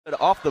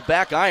Off the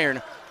back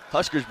iron.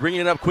 Huskers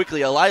bringing it up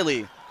quickly.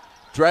 Alili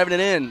driving it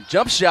in.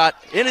 Jump shot,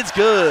 and it's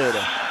good.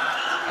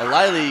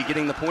 Alili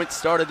getting the point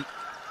started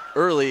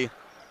early.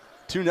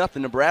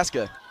 2-0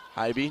 Nebraska.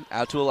 Hybe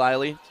out to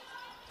Alili.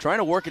 Trying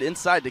to work it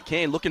inside to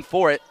Kane, looking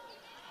for it.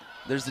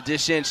 There's the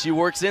dish in. She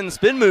works in,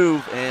 spin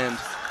move, and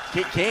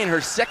Kate Kane, her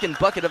second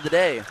bucket of the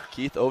day.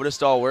 Keith over to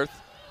Stallworth.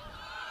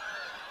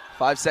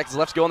 5 seconds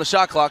left to go on the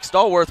shot clock.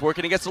 Stallworth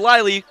working against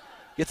Alili.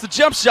 Gets the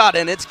jump shot,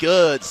 and it's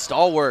good.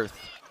 Stallworth.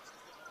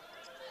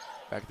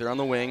 Back there on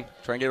the wing,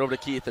 trying to get over to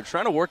Keith. They're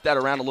trying to work that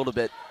around a little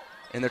bit,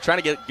 and they're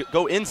trying to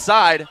go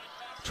inside.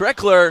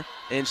 Treckler,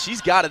 and she's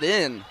got it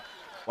in.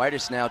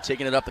 Whitish now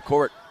taking it up the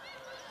court.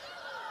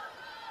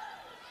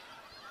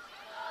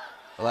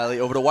 Alili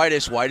over to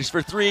Whitish. Whitish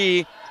for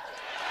three.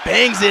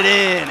 Bangs it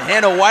in.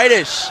 Hannah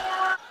Whitish.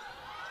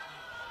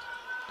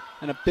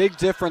 And a big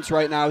difference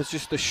right now is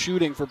just the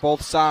shooting for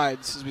both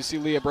sides. As we see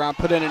Leah Brown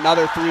put in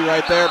another three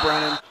right there,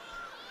 Brennan.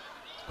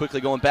 Quickly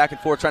going back and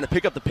forth, trying to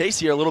pick up the pace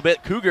here a little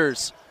bit.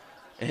 Cougars.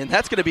 And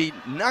that's going to be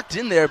knocked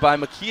in there by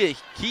Makia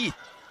Keith.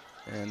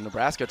 And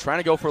Nebraska trying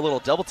to go for a little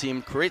double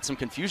team, create some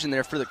confusion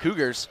there for the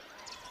Cougars.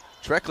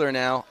 Treckler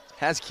now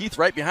has Keith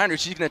right behind her.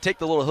 She's going to take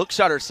the little hook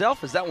shot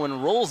herself as that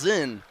one rolls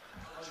in.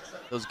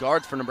 Those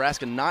guards for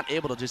Nebraska not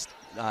able to just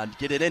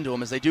get it into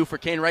them as they do for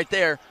Kane right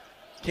there.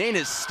 Kane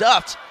is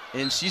stuffed,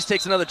 and she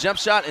takes another jump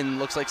shot and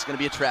looks like it's going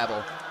to be a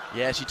travel.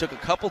 Yeah, she took a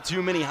couple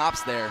too many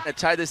hops there. To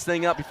tie this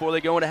thing up before they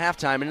go into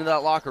halftime into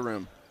that locker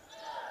room.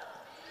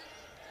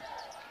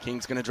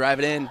 King's going to drive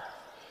it in.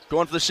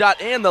 Going for the shot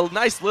and the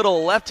nice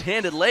little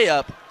left-handed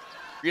layup.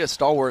 Rhea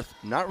Stallworth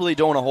not really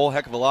doing a whole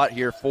heck of a lot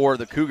here for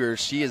the Cougars.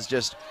 She is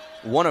just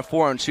 1 of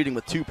 4 on shooting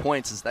with 2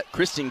 points. As that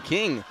Kristen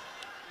King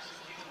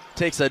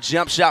takes a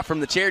jump shot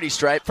from the charity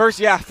stripe. First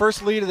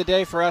lead of the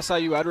day for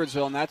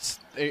SIU-Edwardsville, and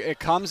it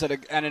comes at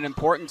an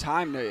important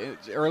time.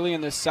 Early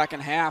in this second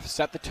half,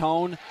 set the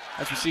tone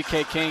as we see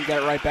Kate Kane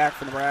get it right back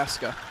for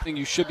Nebraska. I think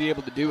you should be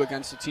able to do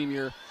against a team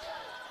you're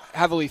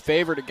heavily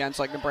favored against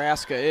like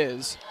Nebraska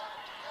is.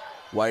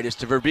 Whitish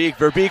to Verbeek.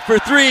 Verbeek for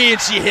three,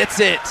 and she hits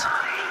it.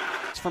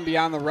 It's from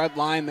beyond the red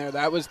line there.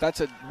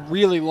 That's a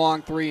really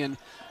long three and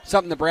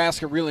something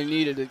Nebraska really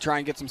needed to try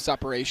and get some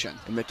separation.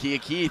 And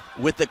Makia Keith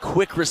with the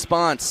quick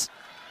response.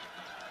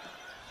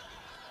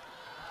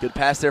 Good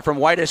pass there from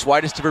Whitish.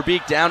 Whitish to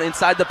Verbeek down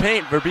inside the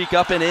paint. Verbeek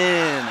up and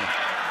in.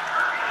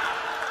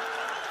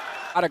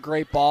 Not a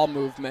great ball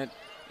movement,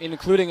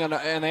 including and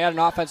they had an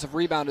offensive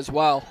rebound as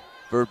well.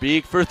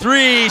 Verbeek for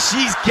three.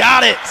 She's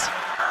got it.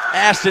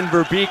 Ashton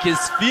Verbeek is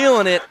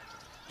feeling it.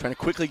 Trying to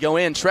quickly go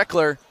in.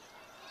 Treckler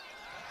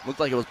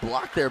looked like it was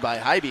blocked there by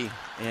Hybe.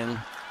 And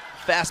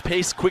fast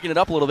pace, quicking it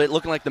up a little bit,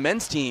 looking like the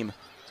men's team.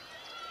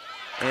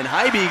 And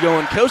Hybe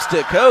going coast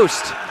to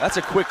coast. That's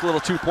a quick little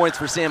 2 points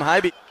for Sam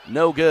Hybe.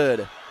 No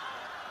good.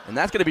 And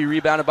that's going to be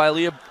rebounded by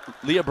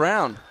Leah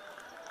Brown.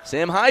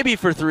 Sam Hybe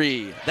for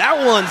three.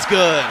 That one's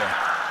good.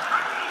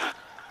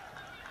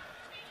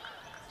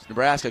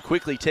 Nebraska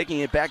quickly taking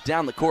it back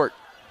down the court.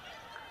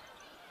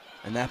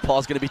 And that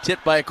ball's going to be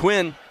tipped by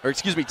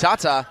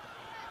Tata.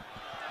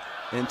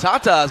 And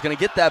Tata is going to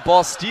get that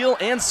ball, steal,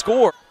 and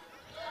score.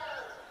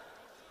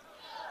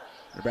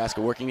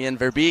 Nebraska working in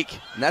Verbeek,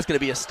 and that's going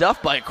to be a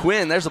stuff by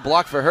Quinn. There's a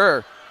block for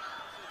her.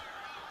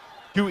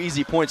 2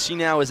 easy points. She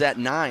now is at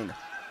 10.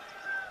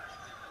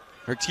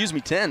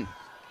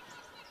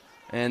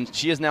 And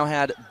she has now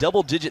had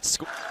double-digit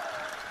score,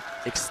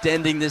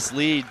 extending this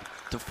lead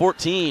to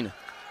 14.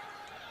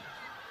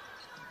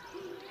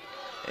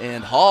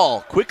 And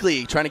Hall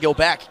quickly trying to go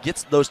back,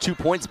 gets those 2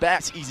 points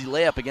back. Easy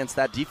layup against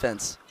that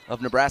defense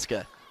of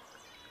Nebraska.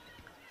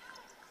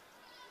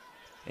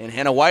 And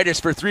Hannah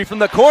Whitish for three from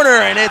the corner,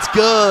 and it's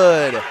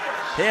good.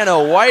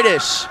 Hannah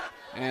Whitish.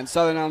 And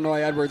Southern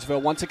Illinois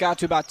Edwardsville, once it got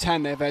to about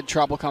 10, they've had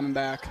trouble coming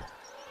back.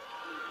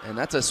 And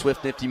that's a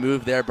swift, nifty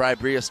move there by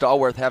Bria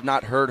Stallworth. Have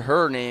not heard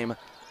her name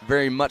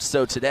very much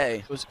so today.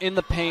 It was in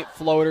the paint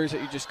floaters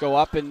that you just go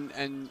up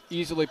and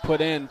easily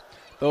put in.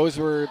 Those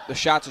were the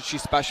shots that she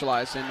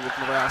specialized in with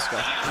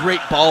Nebraska. Great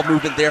ball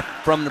movement there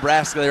from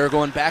Nebraska. They were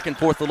going back and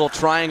forth, a little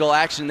triangle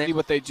action there. See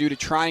what they do to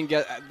try and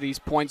get these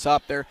points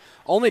up. They're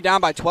only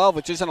down by 12,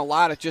 which isn't a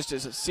lot. It just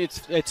is.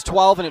 It's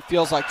 12 and it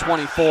feels like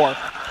 24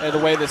 the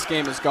way this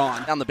game has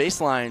gone. Down the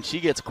baseline, she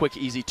gets a quick,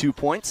 easy 2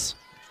 points.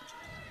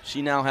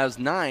 She now has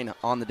 9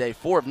 on the day,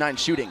 4 of 9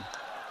 shooting.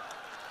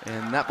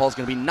 And that ball's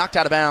going to be knocked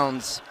out of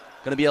bounds.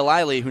 Going to be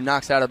Alili who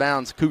knocks out of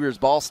bounds. Cougars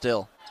ball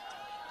still.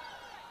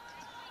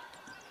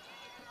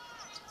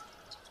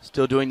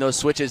 Still doing those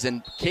switches,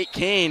 and Kate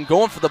Kane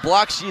going for the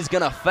block. She's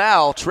going to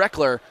foul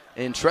Treckler,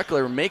 and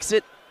Treckler makes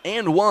it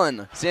and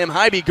one. Sam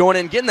Hybe going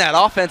in, getting that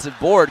offensive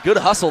board. Good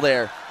hustle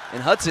there.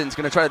 And Hudson's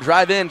going to try to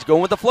drive in,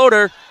 going with the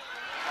floater.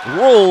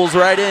 Rolls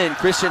right in,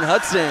 Christian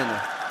Hudson.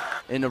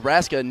 And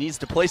Nebraska needs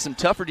to play some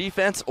tougher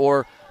defense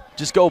or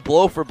just go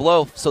blow for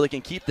blow so they can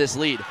keep this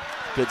lead.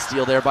 Good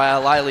steal there by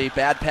Alili.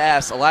 Bad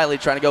pass.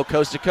 Alili trying to go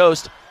coast to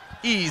coast.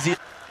 Easy.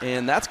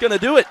 And that's going to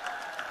do it.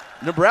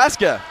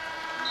 Nebraska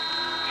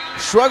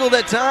struggled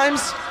at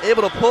times,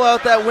 able to pull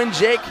out that win,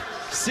 Jake.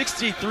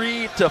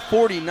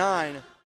 63-49.